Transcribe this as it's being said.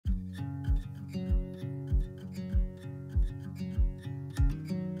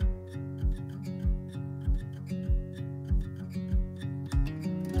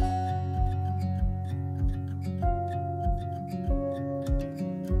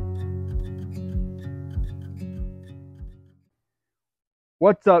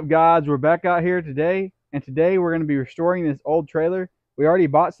What's up, guys? We're back out here today, and today we're going to be restoring this old trailer. We already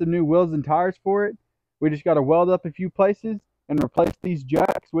bought some new wheels and tires for it. We just got to weld up a few places and replace these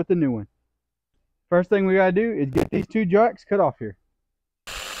jacks with a new one. First thing we got to do is get these two jacks cut off here.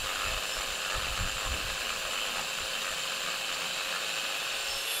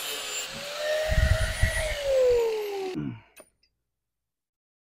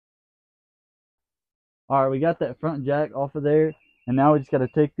 All right, we got that front jack off of there, and now we just got to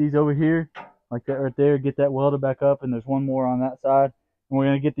take these over here, like that right there, get that welded back up, and there's one more on that side. And we're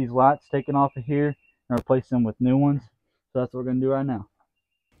going to get these lights taken off of here and replace them with new ones. So that's what we're going to do right now.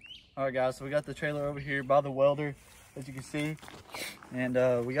 All right, guys, so we got the trailer over here by the welder, as you can see.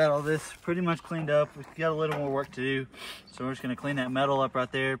 And we got all this pretty much cleaned up. We got a little more work to do. So we're just going to clean that metal up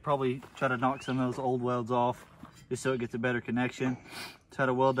right there, probably try to knock some of those old welds off, just so it gets a better connection. Try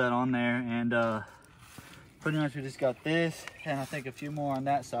to weld that on there, and pretty much we just got this, and I think a few more on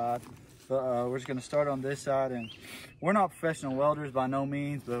that side. But we're just gonna start on this side, and we're not professional welders by no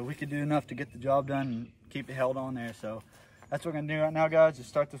means, but we could do enough to get the job done and keep it held on there. So that's what we're gonna do right now, guys. Just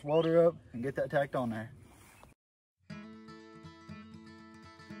start this welder up and get that tacked on there.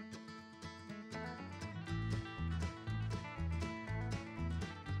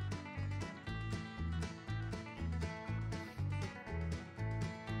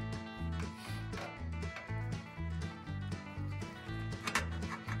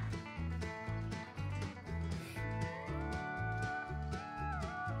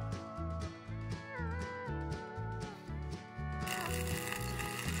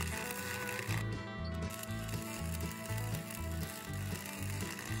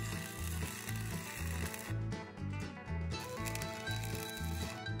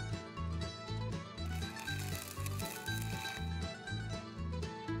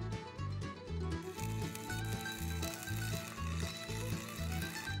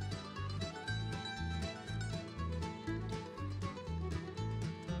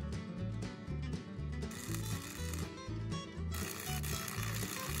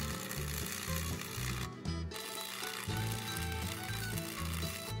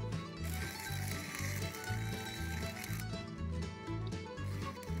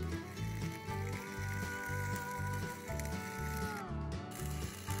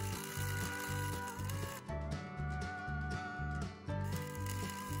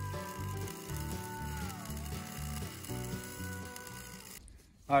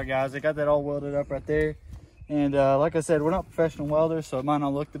 All right, guys, I got that all welded up right there. And like I said, we're not professional welders, so it might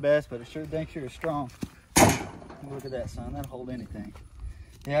not look the best, but it sure dang sure is strong. Look at that, son, that'll hold anything.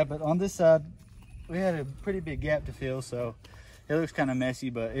 Yeah, but on this side, we had a pretty big gap to fill, so it looks kind of messy,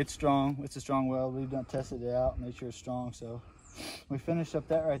 but it's strong. It's a strong weld. We've done tested it out, made sure it's strong. So we finished up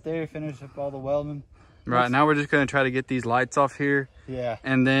that right there, finished up all the welding. Right, now we're just going to try to get these lights off here. Yeah.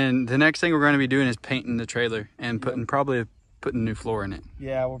 And then the next thing we're going to be doing is painting the trailer and putting new floor in it.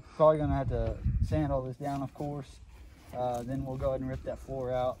 Yeah, we're probably gonna have to sand all this down, of course. Then we'll go ahead and rip that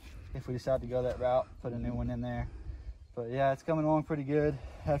floor out if we decide to go that route, put a new one in there. But yeah, it's coming along pretty good.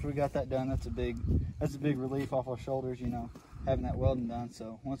 After we got that done, that's a big relief off our shoulders, you know, having that welding done.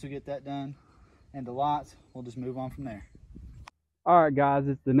 So once we get that done and the lights, we'll just move on from there. All right, guys,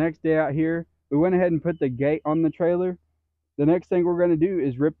 it's the next day out here. We went ahead and put the gate on the trailer. The next thing we're gonna do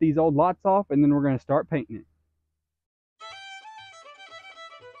is rip these old lights off, and then we're gonna start painting it.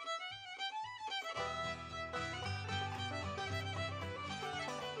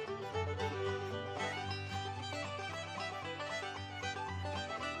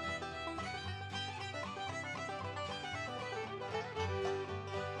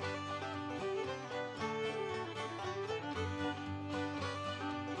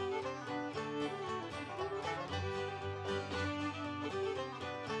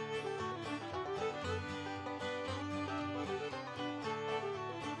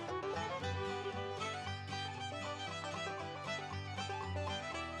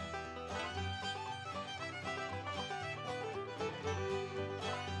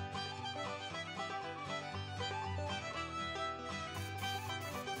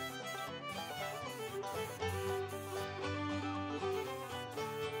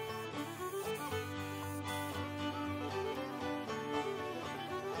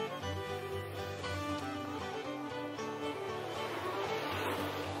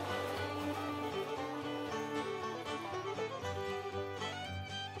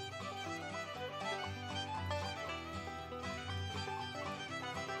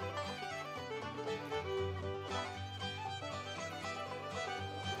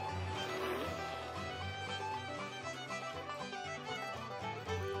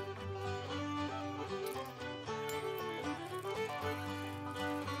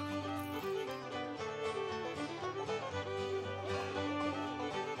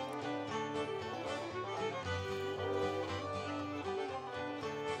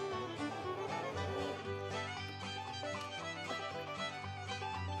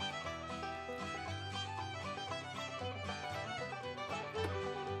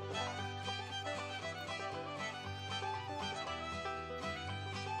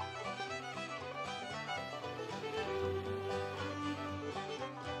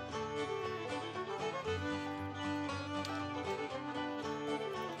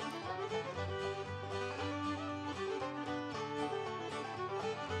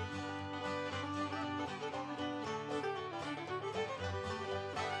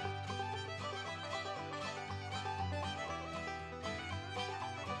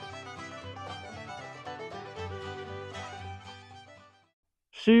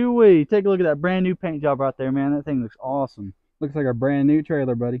 Shoo-wee. Take a look at that brand new paint job right there, man. That thing looks awesome. Looks like a brand new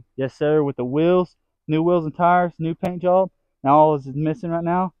trailer, buddy. Yes, sir. With the wheels, new wheels and tires, new paint job. Now all is missing right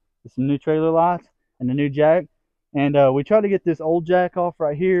now is some new trailer lights and a new jack. And we tried to get this old jack off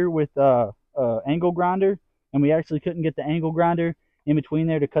right here with angle grinder, and we actually couldn't get the angle grinder in between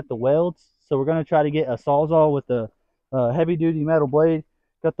there to cut the welds. So we're going to try to get a Sawzall with a heavy-duty metal blade,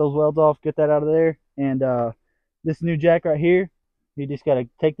 cut those welds off, get that out of there. And this new jack right here, you just got to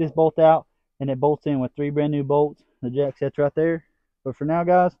take this bolt out, and it bolts in with 3 brand new bolts. The jack sets right there. But for now,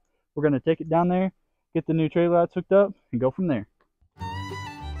 guys, we're going to take it down there, get the new trailer lights hooked up, and go from there.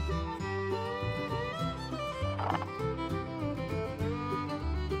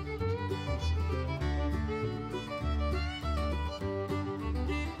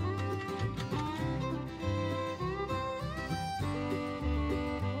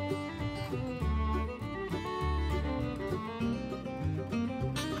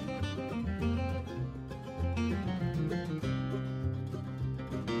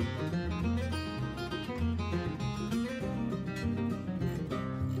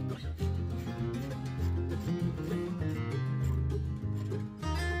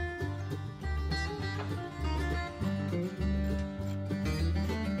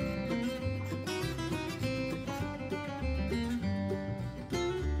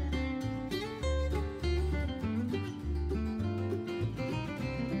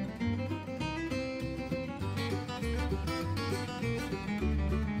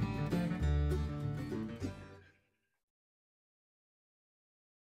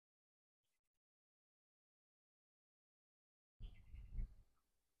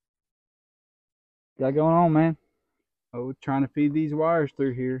 Got going on, man? Oh, trying to feed these wires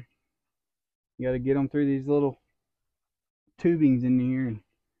through here. You got to get them through these little tubings in here.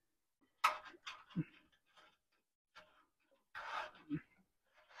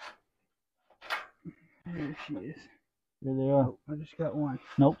 There she is. There they are. Oh, I just got one.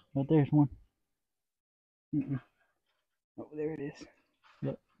 Nope, right there's one. Oh, there it is.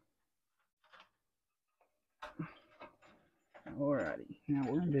 Yep. Alrighty,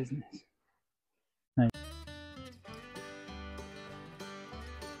 now we're in business. Nice.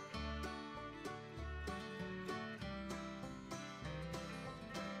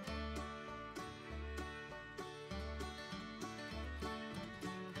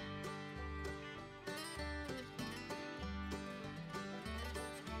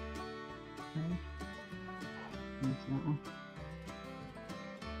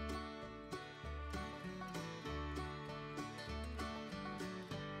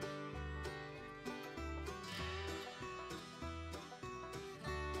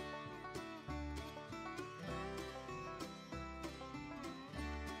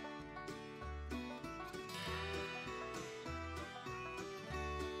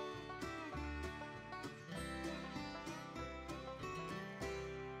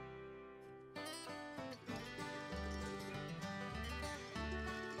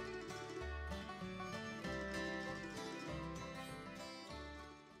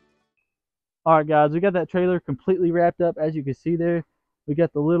 Alright guys, we got that trailer completely wrapped up. As you can see there, we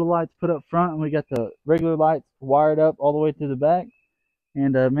got the little lights put up front, and we got the regular lights wired up all the way to the back.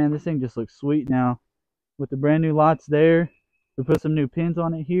 And man, this thing just looks sweet now with the brand new lights there. We put some new pins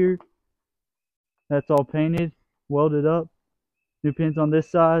on it here. That's all painted, welded up. New pins on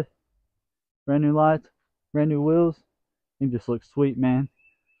this side, brand new lights, brand new wheels. It just looks sweet, man.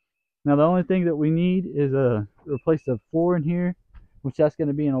 Now the only thing that we need is replace the floor in here, which that's going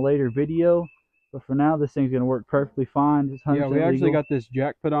to be in a later video. But for now, this thing's going to work perfectly fine. It's 100% yeah, we actually legal. got this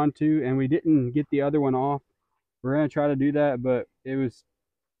jack put on too, and we didn't get the other one off. We're going to try to do that, but the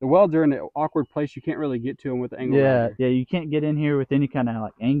welds are in an awkward place. You can't really get to them with the angle grinder. Yeah, you can't get in here with any kind of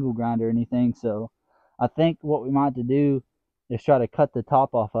like angle grinder or anything. So I think what we might have to do is try to cut the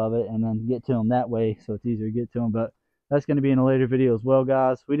top off of it and then get to them that way, so it's easier to get to them. But that's going to be in a later video as well,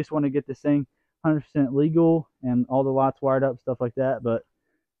 guys. We just want to get this thing 100% legal and all the lights wired up, stuff like that. But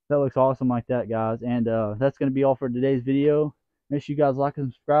that looks awesome like that, guys. And that's going to be all for today's video. Make sure you guys like and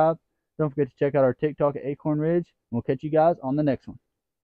subscribe. Don't forget to check out our TikTok at Acorn Ridge. We'll catch you guys on the next one.